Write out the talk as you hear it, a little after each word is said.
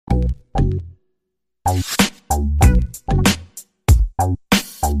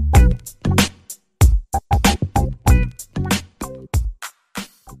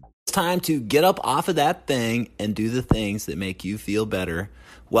Time to get up off of that thing and do the things that make you feel better.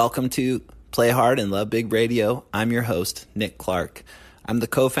 Welcome to Play Hard and Love Big Radio. I'm your host, Nick Clark. I'm the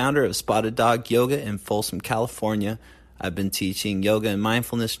co-founder of Spotted Dog Yoga in Folsom, California. I've been teaching yoga and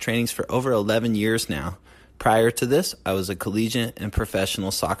mindfulness trainings for over 11 years now. Prior to this, I was a collegiate and professional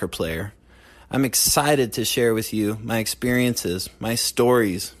soccer player. I'm excited to share with you my experiences, my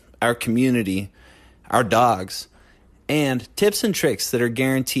stories, our community, our dogs, and tips and tricks that are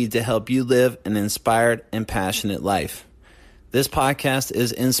guaranteed to help you live an inspired and passionate life. This podcast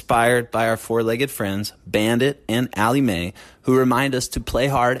is inspired by our four-legged friends, Bandit and Allie Mae, who remind us to play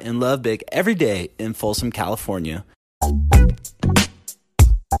hard and love big every day in Folsom, California.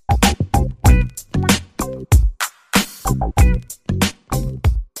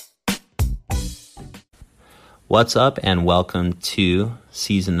 What's up, and welcome to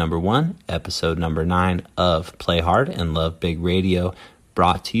season number 1, episode number 9 of Play Hard and Love Big Radio,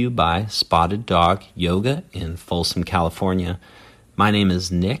 brought to you by Spotted Dog Yoga in Folsom, California. My name is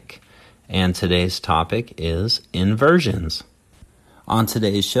Nick, and today's topic is inversions. On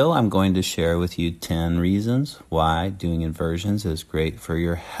today's show, I'm going to share with you 10 reasons why doing inversions is great for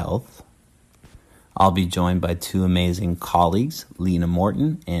your health. I'll be joined by two amazing colleagues, Lena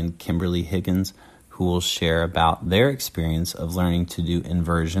Morton and Kimberly Higgins, who will share about their experience of learning to do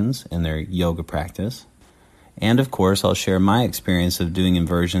inversions in their yoga practice. And of course, I'll share my experience of doing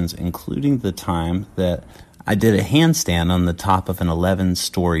inversions, including the time that I did a handstand on the top of an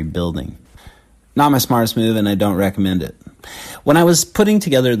 11-story building. Not my smartest move, and I don't recommend it. When I was putting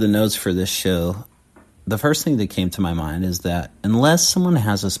together the notes for this show, the first thing that came to my mind is that unless someone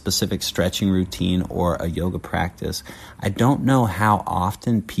has a specific stretching routine or a yoga practice, I don't know how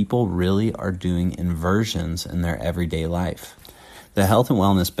often people really are doing inversions in their everyday life. The health and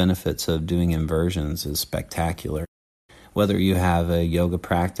wellness benefits of doing inversions is spectacular. Whether you have a yoga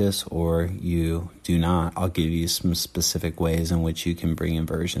practice or you do not, I'll give you some specific ways in which you can bring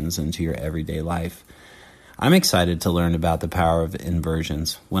inversions into your everyday life. I'm excited to learn about the power of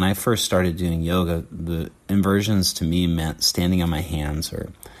inversions. When I first started doing yoga, the inversions to me meant standing on my hands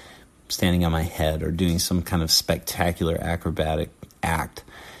or standing on my head or doing some kind of spectacular acrobatic act.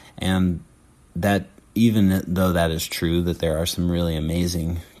 And that, even though that is true, that there are some really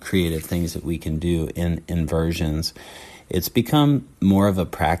amazing creative things that we can do in inversions, it's become more of a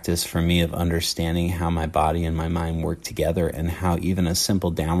practice for me of understanding how my body and my mind work together, and how even a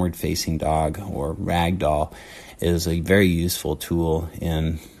simple downward-facing dog or ragdoll is a very useful tool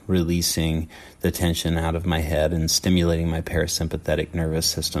in releasing the tension out of my head and stimulating my parasympathetic nervous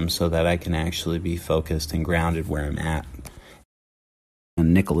system so that I can actually be focused and grounded where I'm at.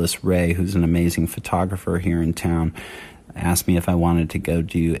 And Nicholas Ray, who's an amazing photographer here in town, asked me if I wanted to go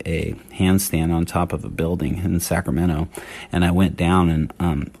do a handstand on top of a building in Sacramento. And I went down,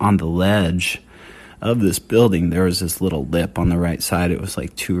 and on the ledge of this building, there was this little lip on the right side. It was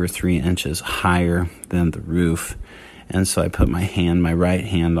like 2 or 3 inches higher than the roof. And so I put my right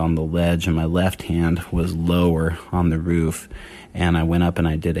hand on the ledge, and my left hand was lower on the roof. And I went up and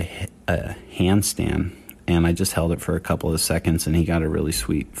I did a handstand. And I just held it for a couple of seconds, and he got a really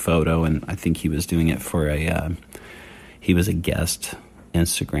sweet photo. And I think he was doing it for he was a guest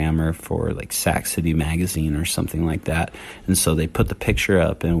Instagrammer for like Sac City magazine or something like that. And so they put the picture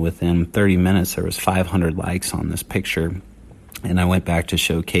up, and within 30 minutes there was 500 likes on this picture. And I went back to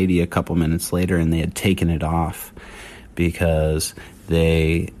show Katie a couple minutes later, and they had taken it off because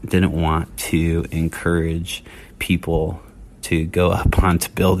they didn't want to encourage people to go up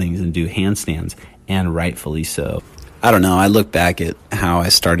onto buildings and do handstands, and rightfully so. I don't know, I look back at how I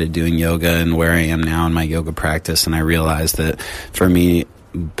started doing yoga and where I am now in my yoga practice, and I realized that for me,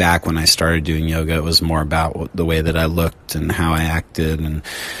 back when I started doing yoga, it was more about the way that I looked and how I acted and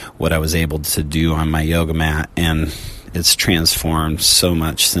what I was able to do on my yoga mat. And it's transformed so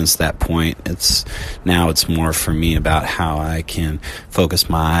much since that point. It's more for me about how I can focus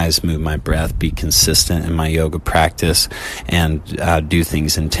my eyes, move my breath, be consistent in my yoga practice, and do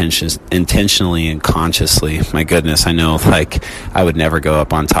things intentionally and consciously. My goodness, I know, like, I would never go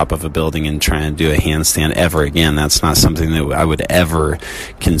up on top of a building and try and do a handstand ever again. That's not something that I would ever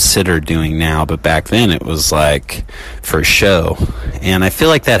consider doing now, but back then it was like for show. And I feel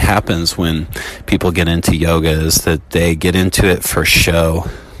like that happens when people get into yoga, is that they get into it for show.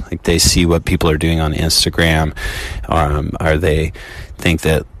 Like, they see what people are doing on Instagram, or they think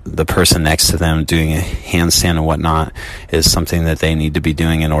that the person next to them doing a handstand and whatnot is something that they need to be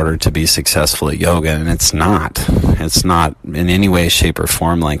doing in order to be successful at yoga. And it's not in any way, shape, or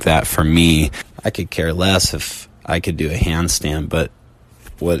form like that for me. I could care less if I could do a handstand, but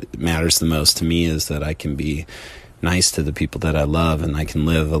what matters the most to me is that I can be nice to the people that I love, and I can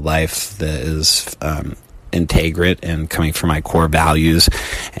live a life that is integrate and coming from my core values.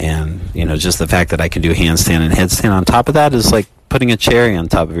 And, just the fact that I can do handstand and headstand on top of that is like putting a cherry on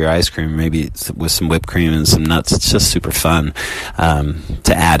top of your ice cream, maybe with some whipped cream and some nuts. It's just super fun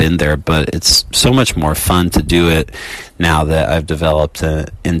to add in there, but it's so much more fun to do it now that I've developed an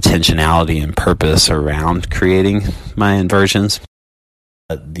intentionality and purpose around creating my inversions.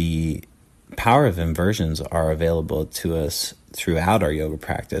 The power of inversions are available to us throughout our yoga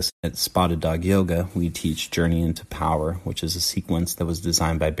practice. At Spotted Dog Yoga, we teach Journey into Power, which is a sequence that was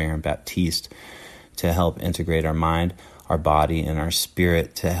designed by Baron Baptiste to help integrate our mind, our body, and our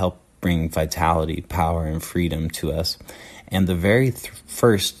spirit to help bring vitality, power, and freedom to us. And the very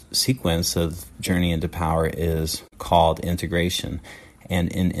first sequence of Journey into Power is called integration. And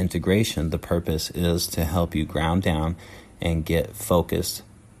in integration, the purpose is to help you ground down and get focused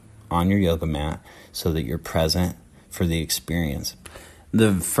on your yoga mat so that you're present for the experience.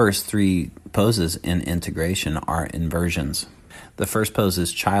 The first three poses in integration are inversions. The first pose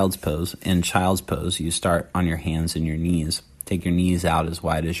is child's pose. In child's pose, you start on your hands and your knees. Take your knees out as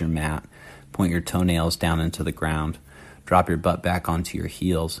wide as your mat. Point your toenails down into the ground. Drop your butt back onto your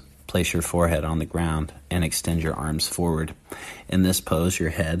heels. Place your forehead on the ground and extend your arms forward. In this pose, your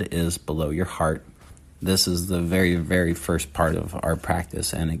head is below your heart. This is the very, very first part of our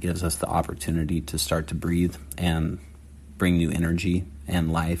practice, and it gives us the opportunity to start to breathe and bring new energy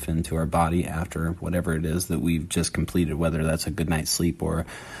and life into our body after whatever it is that we've just completed, whether that's a good night's sleep or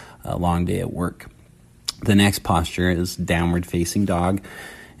a long day at work. The next posture is downward facing dog.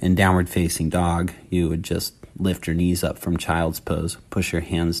 In downward facing dog, you would just lift your knees up from child's pose, push your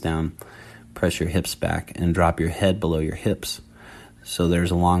hands down, press your hips back, and drop your head below your hips. So there's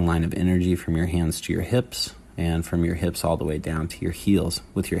a long line of energy from your hands to your hips and from your hips all the way down to your heels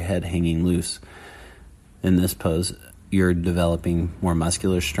with your head hanging loose. In this pose, you're developing more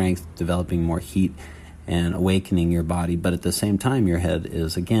muscular strength, developing more heat, and awakening your body. But at the same time, your head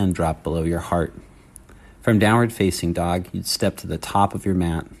is again dropped below your heart. From downward facing dog, you'd step to the top of your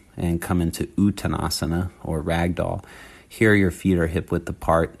mat and come into Uttanasana or ragdoll. Here your feet are hip width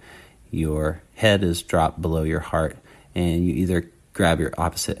apart, your head is dropped below your heart, and you either grab your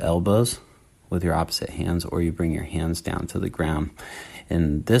opposite elbows with your opposite hands or you bring your hands down to the ground.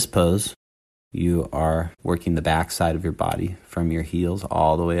 In this pose, you are working the back side of your body from your heels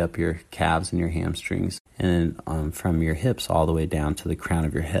all the way up your calves and your hamstrings, and from your hips all the way down to the crown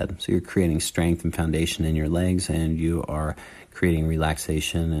of your head. So you're creating strength and foundation in your legs, and you are creating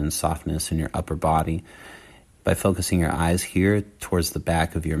relaxation and softness in your upper body. By focusing your eyes here towards the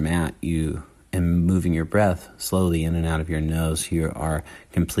back of your mat, and moving your breath slowly in and out of your nose, you are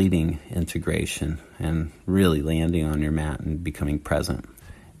completing integration and really landing on your mat and becoming present.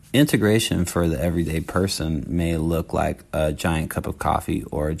 Integration for the everyday person may look like a giant cup of coffee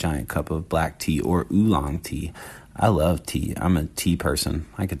or a giant cup of black tea or oolong tea. I love tea. I'm a tea person.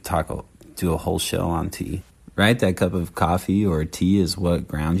 I could do a whole show on tea. Right? That cup of coffee or tea is what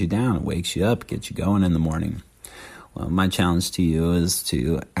grounds you down. It wakes you up, gets you going in the morning. Well, my challenge to you is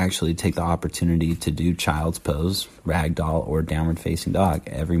to actually take the opportunity to do child's pose, ragdoll, or downward facing dog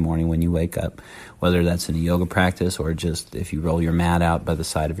every morning when you wake up, whether that's in a yoga practice or just if you roll your mat out by the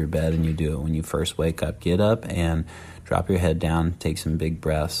side of your bed and you do it when you first wake up. Get up and drop your head down, take some big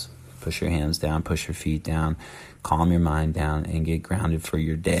breaths, push your hands down, push your feet down, calm your mind down, and get grounded for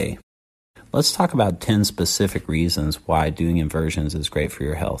your day. Let's talk about 10 specific reasons why doing inversions is great for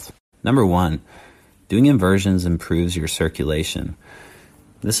your health. Number 1, doing inversions improves your circulation.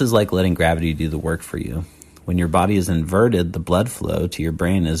 This is like letting gravity do the work for you. When your body is inverted, the blood flow to your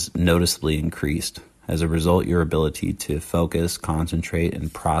brain is noticeably increased. As a result, your ability to focus, concentrate,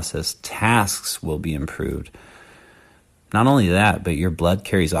 and process tasks will be improved. Not only that, but your blood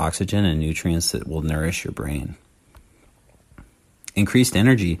carries oxygen and nutrients that will nourish your brain. Increased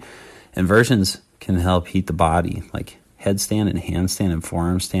energy. Inversions can help heat the body, like headstand and handstand and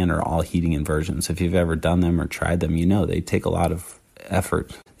forearm stand are all heating inversions. If you've ever done them or tried them, you know they take a lot of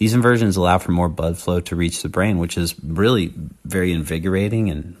effort. These inversions allow for more blood flow to reach the brain, which is really very invigorating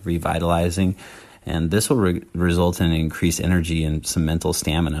and revitalizing. And this will result in increased energy and some mental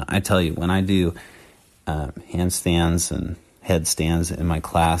stamina. I tell you, when I do handstands and headstands in my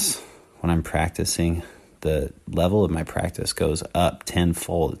class, when I'm practicing, the level of my practice goes up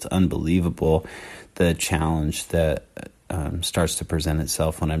tenfold. It's unbelievable, the challenge that starts to present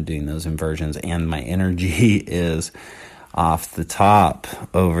itself when I'm doing those inversions, and my energy is off the top,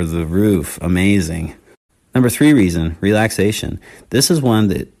 over the roof, amazing. Number 3 reason, relaxation. This is one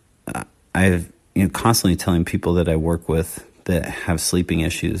that I've constantly telling people that I work with that have sleeping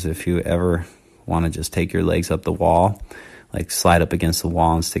issues. If you ever want to just take your legs up the wall, like slide up against the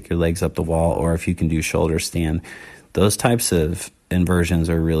wall and stick your legs up the wall, or if you can do shoulder stand. Those types of inversions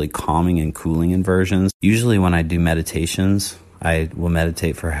are really calming and cooling inversions. Usually when I do meditations, I will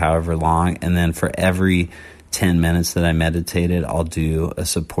meditate for however long, and then for every 10 minutes that I meditated, I'll do a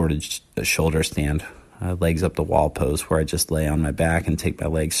supported shoulder stand, legs up the wall pose, where I just lay on my back and take my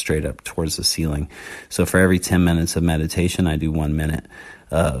legs straight up towards the ceiling. So for every 10 minutes of meditation, I do 1 minute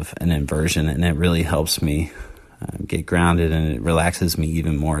of an inversion, and it really helps me get grounded, and it relaxes me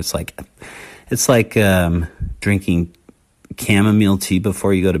even more. It's like drinking chamomile tea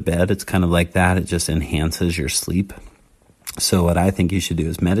before you go to bed. It's kind of like that. It just enhances your sleep. So what I think you should do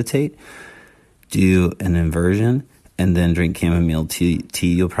is meditate, do an inversion, and then drink chamomile tea.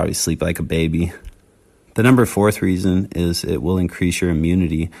 You'll probably sleep like a baby. The number 4th reason is it will increase your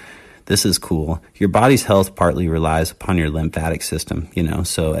immunity. This is cool. Your body's health partly relies upon your lymphatic system,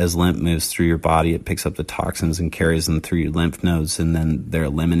 so as lymph moves through your body, it picks up the toxins and carries them through your lymph nodes, and then they're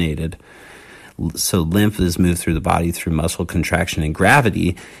eliminated. So lymph is moved through the body through muscle contraction and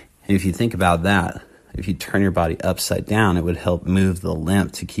gravity. And if you think about that, if you turn your body upside down, it would help move the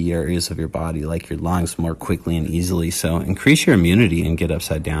lymph to key areas of your body, like your lungs, more quickly and easily. So increase your immunity and get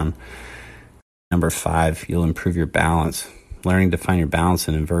upside down. Number 5, you'll improve your balance. Learning to find your balance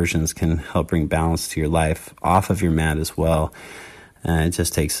in inversions can help bring balance to your life off of your mat as well. It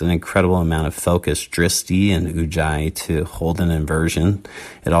just takes an incredible amount of focus, drishti and ujjayi, to hold an inversion.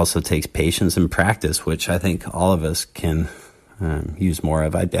 It also takes patience and practice, which I think all of us can use more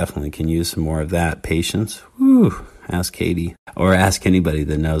of. I definitely can use some more of that. Patience. Woo. Ask Katie, or ask anybody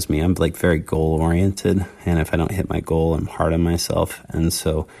that knows me. I'm very goal oriented, and if I don't hit my goal, I'm hard on myself. And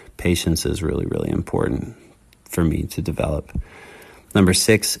so patience is really, really important for me to develop. Number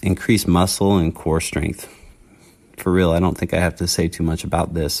 6, increase muscle and core strength. For real, I don't think I have to say too much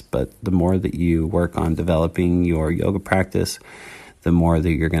about this, but the more that you work on developing your yoga practice, the more that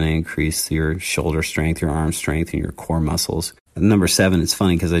you're going to increase your shoulder strength, your arm strength, and your core muscles. And number 7, it's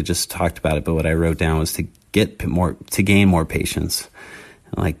funny because I just talked about it, but what I wrote down was to gain more patience.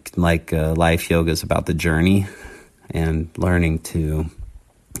 Like life yoga is about the journey, and learning to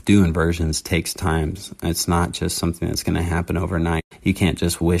do inversions takes time. It's not just something that's going to happen overnight. You can't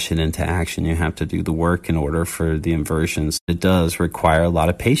just wish it into action. You have to do the work in order for the inversions. It does require a lot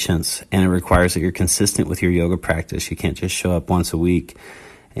of patience, and it requires that you're consistent with your yoga practice. You can't just show up once a week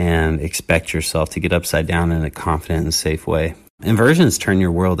and expect yourself to get upside down in a confident and safe way. Inversions turn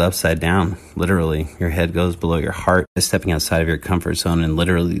your world upside down, literally. Your head goes below your heart. Stepping outside of your comfort zone and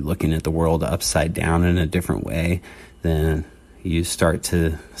literally looking at the world upside down in a different way, then you start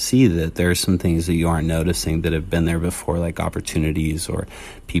to see that there are some things that you aren't noticing that have been there before, like opportunities or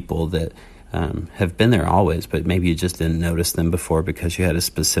people that have been there always, but maybe you just didn't notice them before because you had a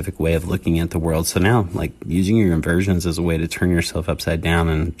specific way of looking at the world. So now, using your inversions as a way to turn yourself upside down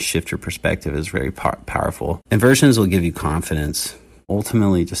and shift your perspective is very powerful. Inversions will give you confidence.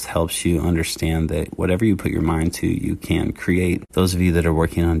 Ultimately just helps you understand that whatever you put your mind to, you can create. Those of you that are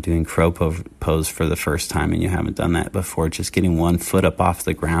working on doing crow pose for the first time and you haven't done that before, just getting one foot up off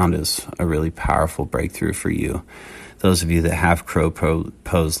the ground is a really powerful breakthrough for you. Those of you that have crow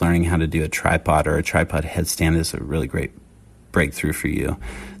pose, learning how to do a tripod or a tripod headstand is a really great breakthrough for you.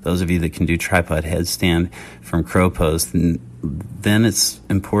 Those of you that can do tripod headstand from crow pose, then it's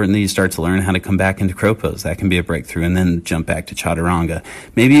important that you start to learn how to come back into crow pose. That can be a breakthrough, and then jump back to chaturanga.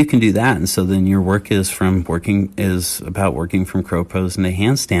 Maybe you can do that, and so then your work is about working from crow pose into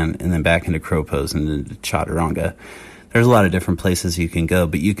handstand, and then back into crow pose and into chaturanga. There's a lot of different places you can go,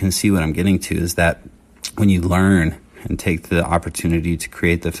 but you can see what I'm getting to is that when you learn and take the opportunity to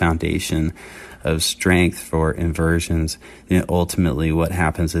create the foundation of strength for inversions, then ultimately what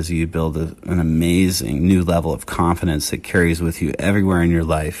happens is you build an amazing new level of confidence that carries with you everywhere in your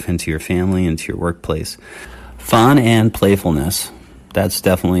life, into your family, into your workplace. Fun and playfulness. That's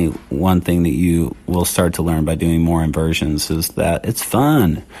definitely one thing that you will start to learn by doing more inversions, is that it's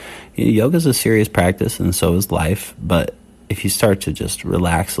fun. Yoga is a serious practice, and so is life, but if you start to just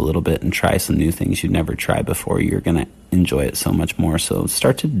relax a little bit and try some new things you've never tried before, you're going to enjoy it so much more. So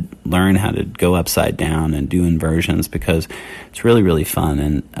start to learn how to go upside down and do inversions, because it's really, really fun.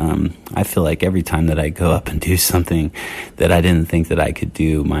 And I feel like every time that I go up and do something that I didn't think that I could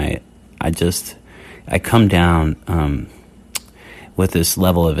do, I come down with this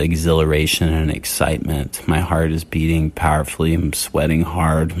level of exhilaration and excitement. My heart is beating powerfully. I'm sweating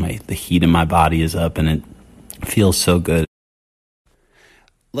hard. The heat in my body is up, and it feels so good.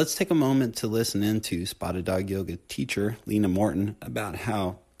 Let's take a moment to listen in to Spotted Dog Yoga teacher Lena Morton about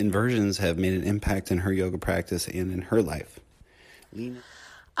how inversions have made an impact in her yoga practice and in her life. Lena?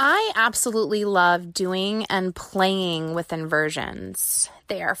 I absolutely love doing and playing with inversions.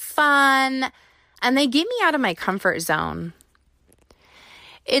 They are fun and they get me out of my comfort zone.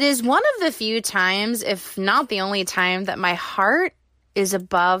 It is one of the few times, if not the only time, that my heart is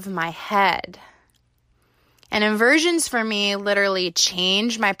above my head. And inversions for me literally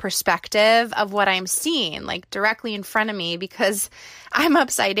change my perspective of what I'm seeing, like directly in front of me, because I'm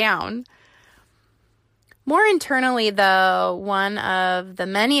upside down. More internally, though, one of the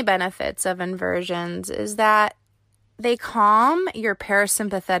many benefits of inversions is that they calm your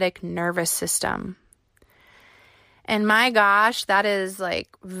parasympathetic nervous system. And my gosh, that is like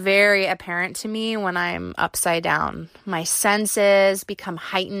very apparent to me when I'm upside down. My senses become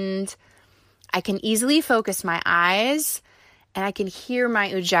heightened. I can easily focus my eyes, and I can hear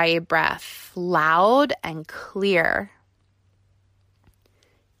my Ujjayi breath loud and clear.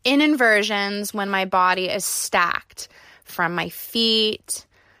 In inversions, when my body is stacked from my feet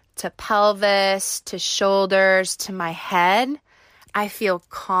to pelvis to shoulders to my head, I feel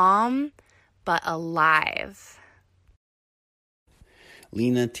calm but alive.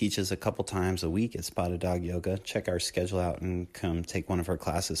 Lena teaches a couple times a week at Spotted Dog Yoga. Check our schedule out and come take one of her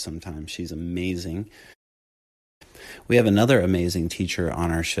classes sometime. She's amazing. We have another amazing teacher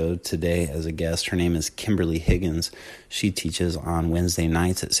on our show today as a guest. Her name is Kimberly Higgins. She teaches on Wednesday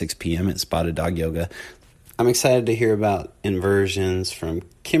nights at 6 p.m. at Spotted Dog Yoga. I'm excited to hear about inversions from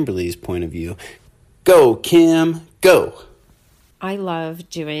Kimberly's point of view. Go, Kim, go! I love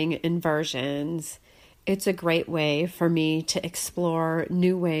doing inversions. It's a great way for me to explore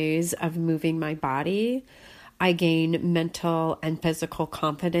new ways of moving my body. I gain mental and physical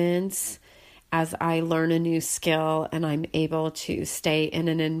confidence as I learn a new skill and I'm able to stay in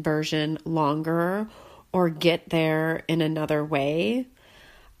an inversion longer or get there in another way.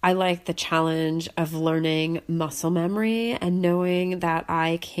 I like the challenge of learning muscle memory and knowing that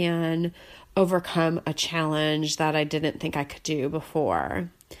I can overcome a challenge that I didn't think I could do before.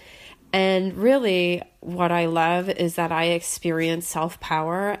 And really, what I love is that I experience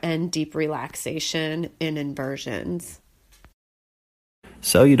self-power and deep relaxation in inversions.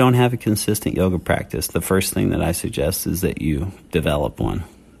 So you don't have a consistent yoga practice. The first thing that I suggest is that you develop one.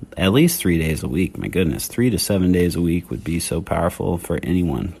 At least 3 days a week. My goodness, 3 to 7 days a week would be so powerful for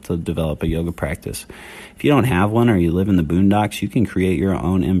anyone to develop a yoga practice. If you don't have one or you live in the boondocks, you can create your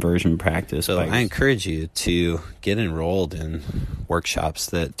own inversion practice. So I encourage you to get enrolled in workshops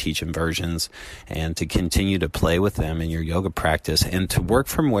that teach inversions and to continue to play with them in your yoga practice and to work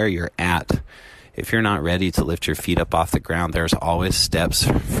from where you're at. If you're not ready to lift your feet up off the ground, there's always steps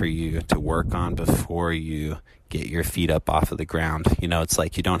for you to work on before you get your feet up off of the ground. You know, it's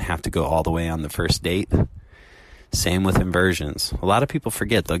like you don't have to go all the way on the first date. Same with inversions. A lot of people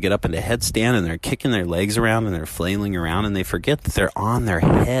forget. They'll get up in a headstand and they're kicking their legs around and they're flailing around and they forget that they're on their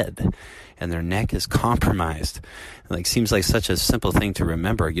head and their neck is compromised. Like, seems like such a simple thing to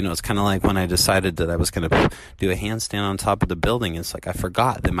remember. You know, it's kind of like when I decided that I was going to do a handstand on top of the building. It's like I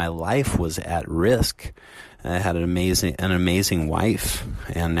forgot that my life was at risk. I had an amazing wife,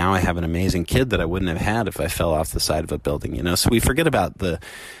 and now I have an amazing kid that I wouldn't have had if I fell off the side of a building, you know. So we forget about the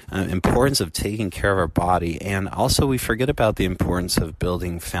importance of taking care of our body, and also we forget about the importance of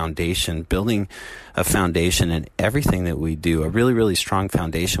building a foundation in everything that we do. A really, really strong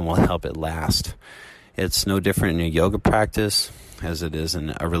foundation will help it last. It's no different in a yoga practice as it is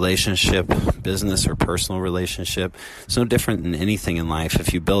in a relationship, business or personal relationship. It's no different than anything in life.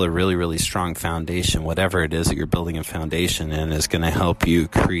 If you build a really, really strong foundation, whatever it is that you're building a foundation in is going to help you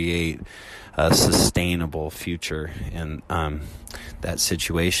create a sustainable future in that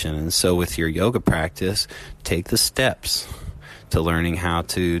situation. And so with your yoga practice, take the steps to learning how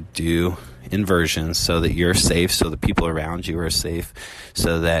to do inversions so that you're safe, so the people around you are safe,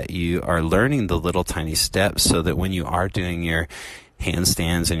 so that you are learning the little tiny steps so that when you are doing your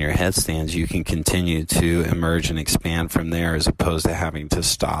handstands and your headstands, you can continue to emerge and expand from there as opposed to having to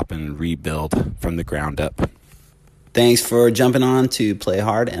stop and rebuild from the ground up. Thanks for jumping on to Play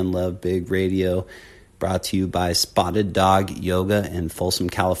Hard and Love Big Radio, brought to you by Spotted Dog Yoga in Folsom,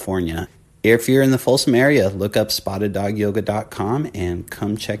 California. If you're in the Folsom area, look up SpottedDogYoga.com and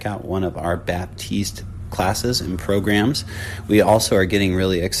come check out one of our Baptiste classes and programs. We also are getting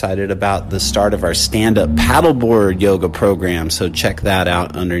really excited about the start of our stand-up paddleboard yoga program, so check that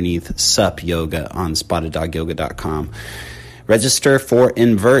out underneath SUP Yoga on SpottedDogYoga.com. Register for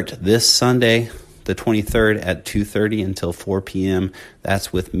Invert this Sunday, the 23rd at 2:30 until 4 p.m.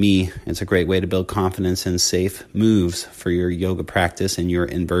 That's with me. It's a great way to build confidence and safe moves for your yoga practice and your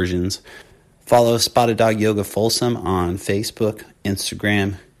inversions. Follow Spotted Dog Yoga Folsom on Facebook,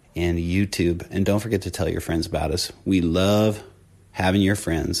 Instagram, and YouTube. And don't forget to tell your friends about us. We love having your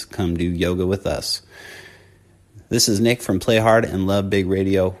friends come do yoga with us. This is Nick from Play Hard and Love Big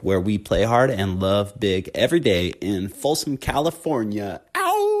Radio, where we play hard and love big every day in Folsom, California. Ow!